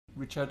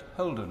Richard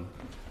Holden.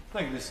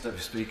 Thank you, Mr.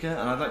 Deputy Speaker,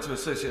 and I'd like to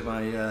associate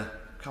my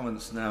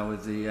comments now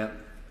with the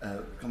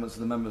comments of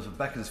the members of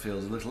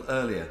Beaconsfield a little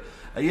earlier.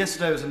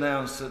 Yesterday it was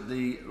announced that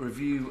the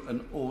review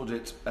and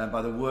audit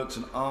by the Works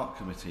and Art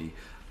Committee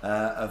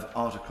of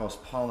Art across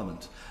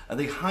Parliament. At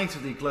the height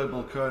of the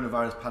global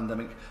coronavirus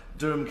pandemic,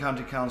 Durham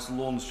County Council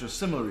launched a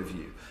similar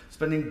review,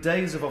 spending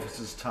days of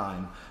officers'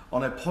 time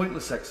on a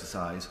pointless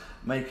exercise,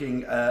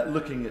 looking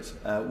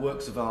at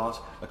works of art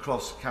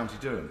across County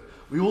Durham.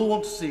 We all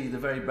want to see the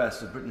very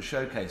best of Britain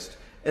showcased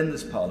in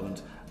this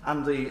Parliament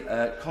and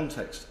the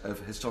context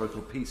of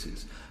historical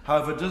pieces.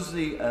 However, does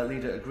the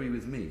leader agree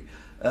with me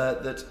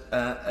that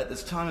at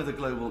this time of the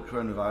global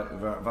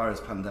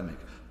coronavirus pandemic,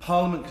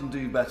 Parliament can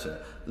do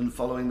better than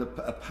following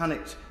a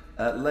panicked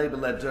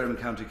Labour-led Durham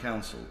County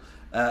Council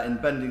in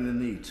bending the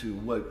knee to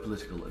a woke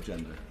political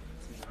agenda?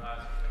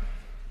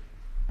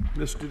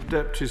 Mr.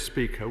 Deputy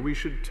Speaker, we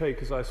should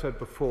take, as I said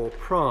before,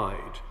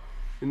 pride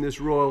in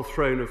this royal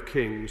throne of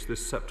kings,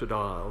 this sceptred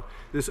isle,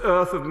 this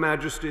earth of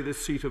majesty,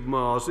 this seat of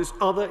Mars, this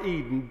other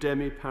Eden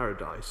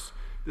demi-paradise,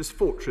 this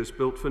fortress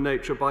built for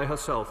nature by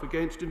herself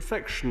against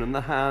infection and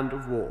the hand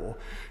of war,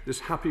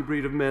 this happy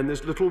breed of men,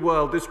 this little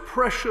world, this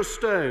precious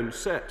stone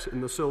set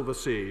in the silver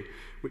sea,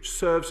 which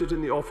serves it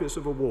in the office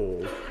of a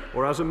wall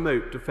or as a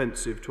moat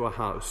defensive to a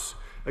house,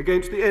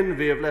 against the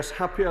envy of less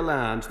happier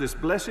lands, this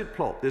blessed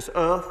plot, this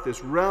earth,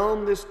 this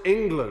realm, this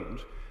England.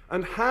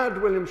 And had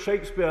William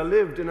Shakespeare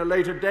lived in a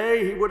later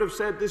day, he would have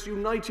said this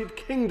United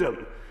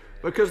Kingdom,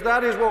 because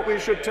that is what we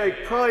should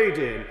take pride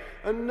in.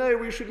 And no,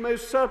 we should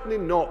most certainly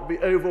not be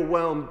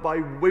overwhelmed by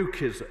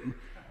wokeism.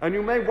 And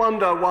you may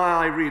wonder why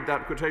I read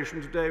that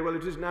quotation today. Well,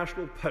 it is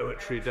National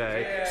Poetry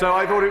Day, so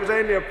I thought it was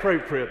only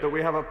appropriate that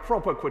we have a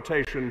proper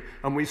quotation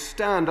and we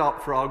stand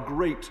up for our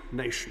great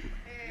nation.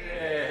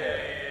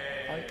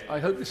 I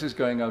hope this is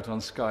going out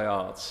on Sky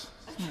Arts.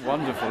 It's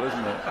wonderful,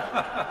 isn't it?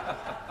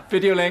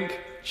 Video link,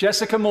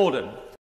 Jessica Morden.